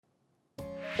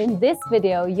In this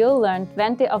video, you'll learn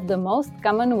 20 of the most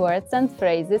common words and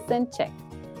phrases in Czech.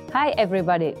 Hi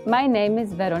everybody, my name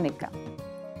is Veronika.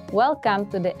 Welcome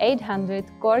to the 800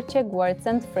 Core Czech Words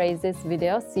and Phrases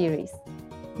video series.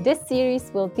 This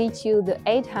series will teach you the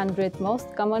 800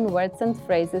 most common words and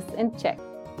phrases in Czech.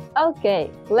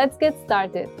 Okay, let's get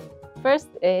started. First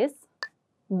is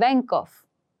venkov,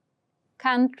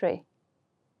 country.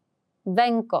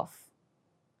 Venkov,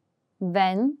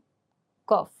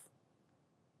 venkov,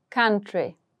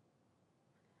 country.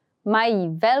 Mají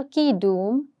velký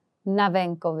dům na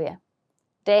venkově.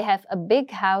 They have a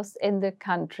big house in the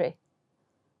country.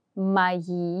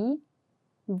 Mají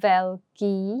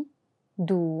velký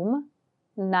dům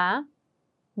na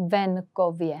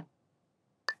venkově.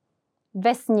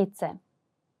 Vesnice,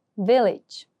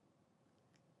 village.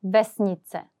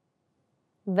 Vesnice,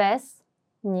 vesnice,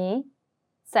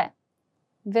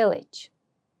 village.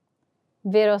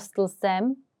 Vyrostl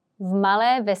jsem v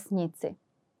malé vesnici.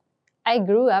 I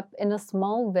grew up in a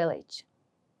small village.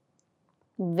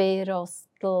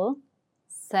 Vyrostl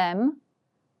jsem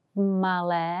v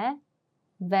malé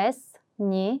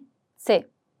vesnici.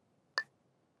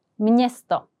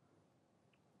 Město,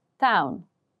 town.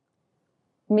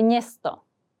 Město,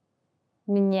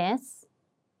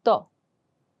 město,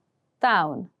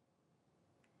 town.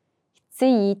 Chci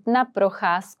jít na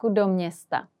procházku do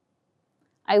města.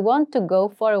 I want to go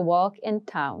for a walk in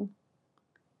town.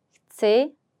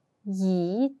 Chci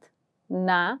jít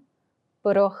na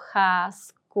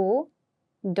procházku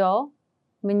do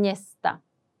města.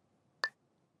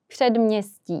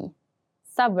 Předměstí,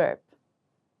 suburb.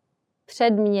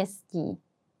 Předměstí,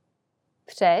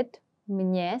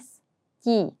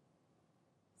 předměstí,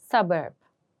 suburb.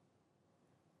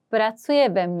 Pracuje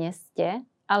ve městě,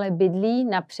 ale bydlí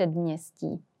na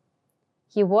předměstí.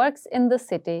 He works in the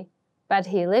city, but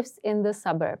he lives in the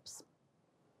suburbs.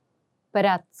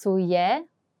 Pracuje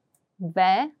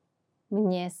ve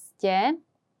městě,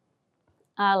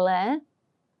 ale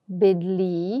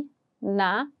bydlí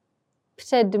na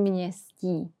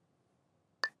předměstí.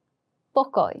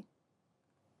 Pokoj,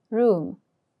 room.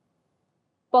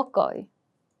 Pokoj,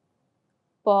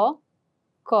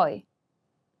 pokoj,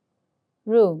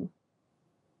 room.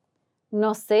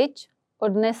 Nosič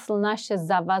odnesl naše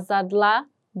zavazadla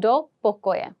do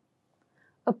pokoje.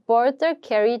 A porter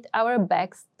carried our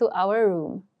bags to our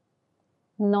room.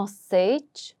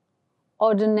 Nosič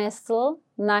odnesl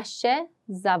naše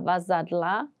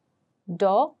zavazadla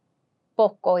do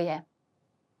pokoje.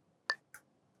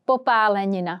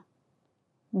 Popálenina,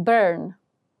 burn.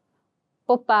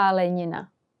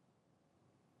 Popálenina,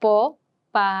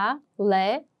 popálenina,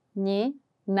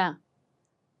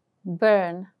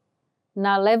 burn.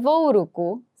 Na levou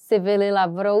ruku si vylila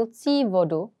vroucí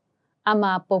vodu a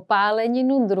má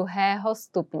popáleninu 2.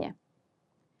 stupně.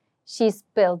 She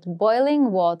spilled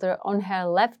boiling water on her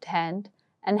left hand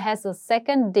and has a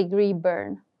 2nd degree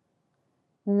burn.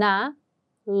 Na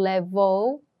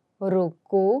levou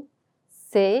ruku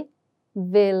si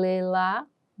vylila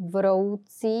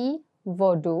vroucí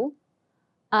vodu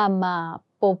a má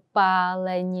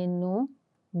popáleninu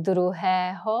 2.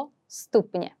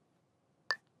 stupně.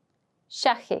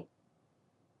 Šachy,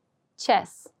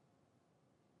 chess.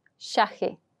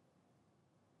 Šachy,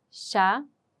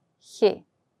 šachy,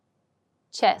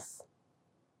 chess.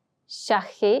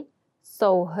 Šachy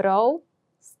jsou hrou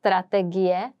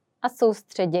strategie a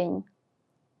soustředění.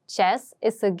 Chess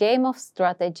is a game of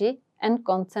strategy and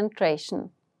concentration.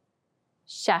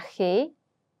 Šachy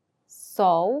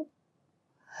jsou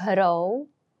hrou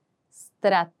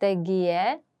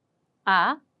strategie a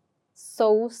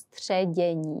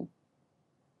soustředění.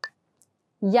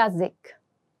 Jazyk,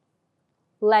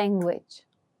 language.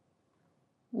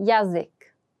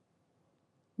 Jazyk,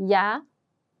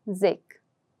 jazyk,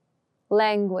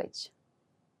 language.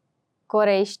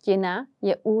 Korejština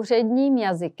je úředním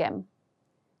jazykem.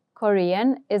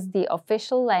 Korean is the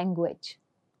official language.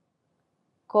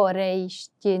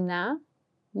 Korejština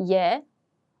je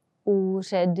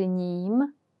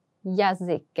úředním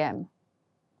jazykem.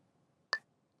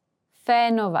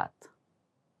 Fénovat,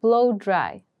 blow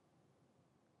dry.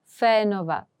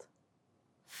 Fénovat,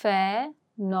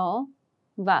 fénovat,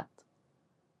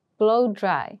 blow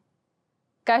dry.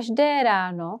 Každé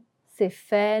ráno si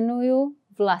fénuju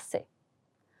vlasy.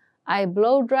 I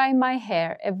blow dry my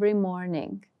hair every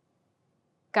morning.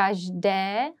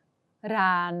 Každé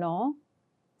ráno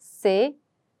si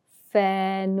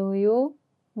fénuju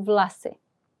vlasy.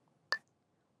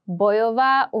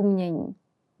 Bojová umění,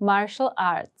 martial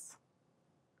arts.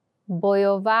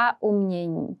 Bojová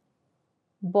umění,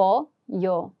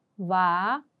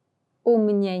 bojová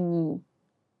umění,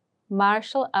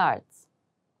 martial arts.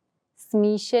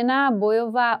 Smíšená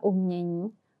bojová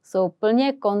umění jsou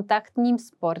plně kontaktním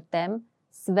sportem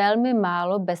s velmi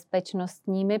málo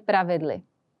bezpečnostními pravidly.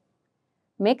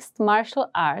 Mixed martial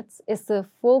arts is a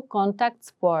full contact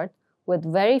sport with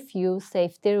very few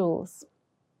safety rules.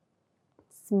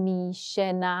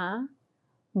 Smíšená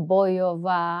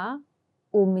bojová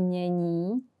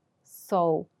umění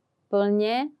jsou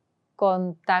plně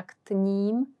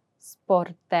kontaktním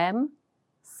sportem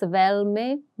s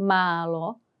velmi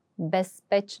málo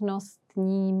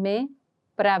bezpečnostními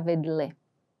pravidly.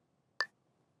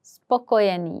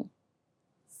 Spokojený.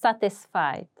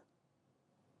 Satisfied.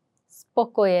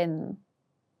 Spokojený.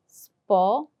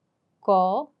 Spokojený.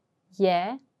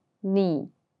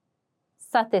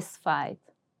 Satisfied.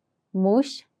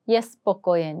 Muž je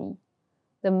spokojený.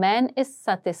 The man is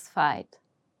satisfied.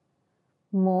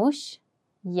 Muž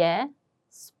je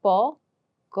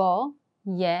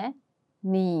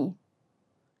spokojený.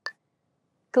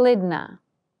 Klidná.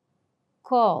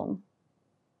 Calm.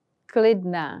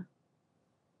 Klidná.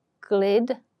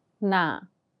 Klidná.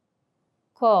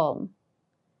 Calm.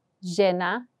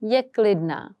 Žena je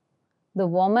klidná. The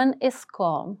woman is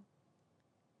calm.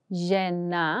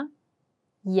 Žena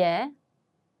je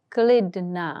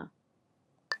klidná.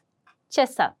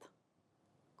 Česat.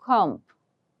 Comb.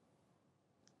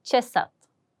 Česat.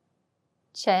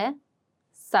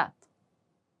 Česat.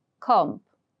 Comb.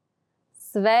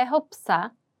 Svého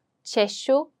psa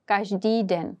češu každý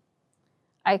den.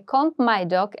 I comb my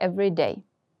dog every day.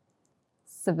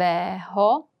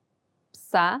 Svého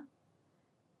psa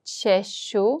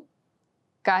češu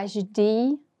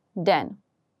každý den.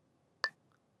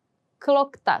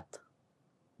 Kloktat.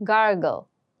 Gargle.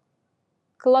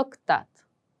 Kloktat.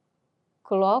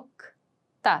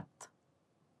 Kloktat.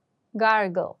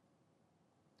 Gargle.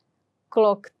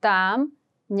 Kloktám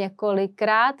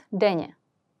několikrát denně.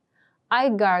 I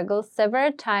gargle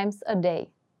several times a day.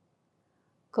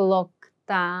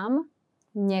 Kloktám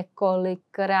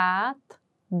několikrát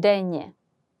denně.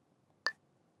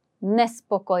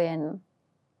 Nespokojen.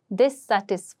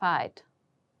 Dissatisfied.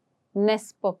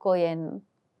 Nespokojen.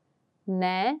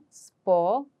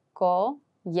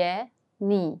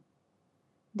 Nespokojený.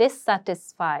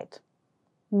 Dissatisfied.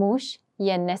 Muž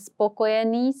je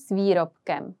nespokojený s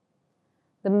výrobkem.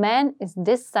 The man is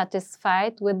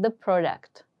dissatisfied with the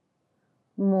product.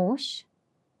 Muž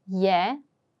je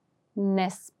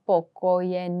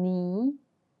nespokojený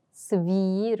s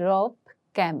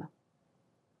výrobkem.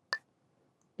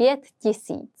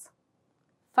 5000.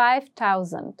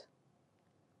 5000.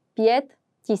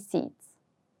 5000.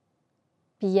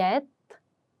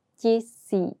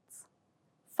 5000.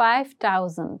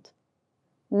 5000.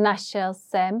 Našel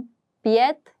jsem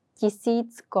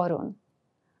 5000 korun.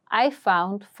 I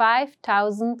found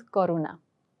 5000 koruna.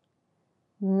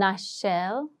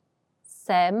 Našel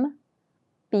jsem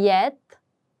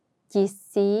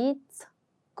 5000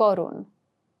 korun.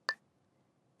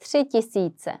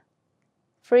 3000.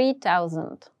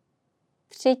 3000.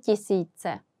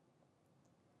 3000.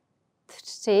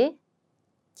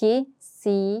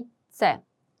 3000.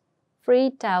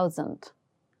 3000.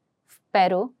 V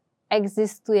Peru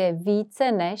existuje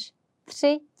více než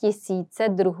 3000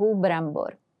 druhů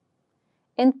brambor.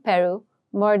 In Peru,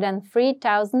 more than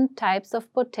 3000 types of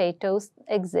potatoes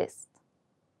exist.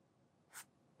 V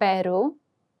Peru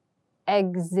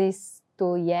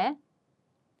existuje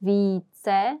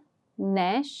více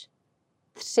než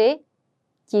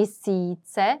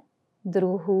 3000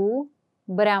 druhů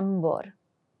brambor.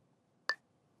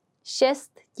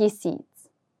 6000.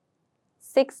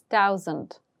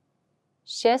 6000.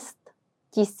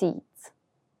 6000.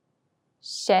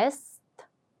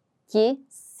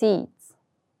 6000.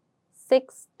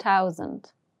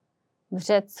 6000. V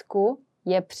Řecku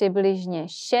je přibližně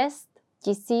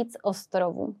 6000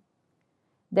 ostrovů.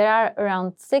 There are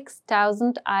around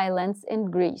 6000 islands in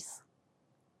Greece.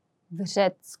 V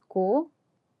Řecku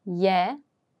je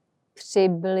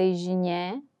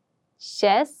přibližně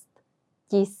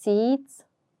 6000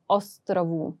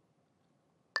 ostrovů.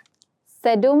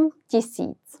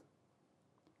 7000.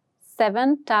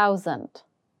 7000.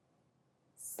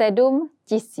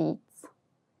 7000.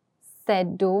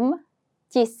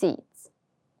 7000.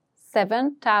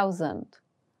 7000.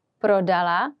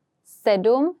 Prodala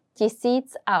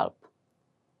 7000 alb.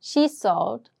 She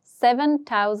sold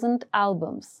 7000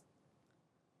 albums.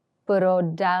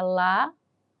 Prodala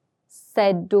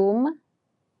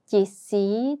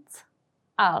 7000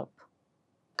 alb.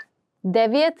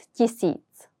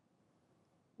 9000.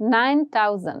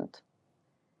 9000.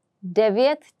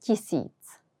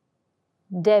 9000.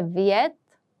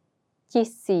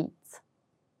 9000.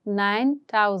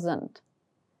 9000.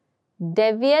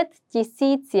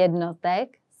 9,000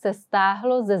 jednotek se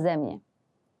stáhlo ze země.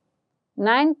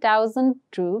 9,000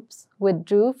 troops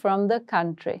withdrew from the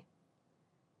country.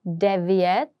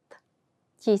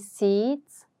 9,000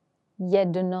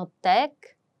 jednotek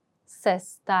se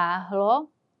stáhlo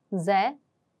ze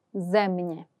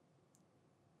země.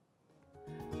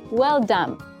 Well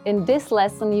done! In this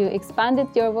lesson, you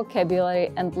expanded your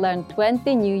vocabulary and learned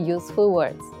 20 new useful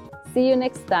words. See you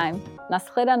next time.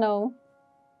 Naschledanou!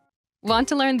 Want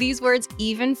to learn these words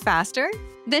even faster?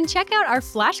 Then check out our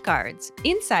flashcards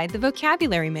inside the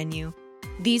vocabulary menu.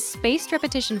 These spaced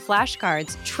repetition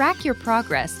flashcards track your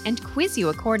progress and quiz you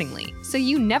accordingly, so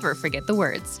you never forget the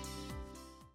words.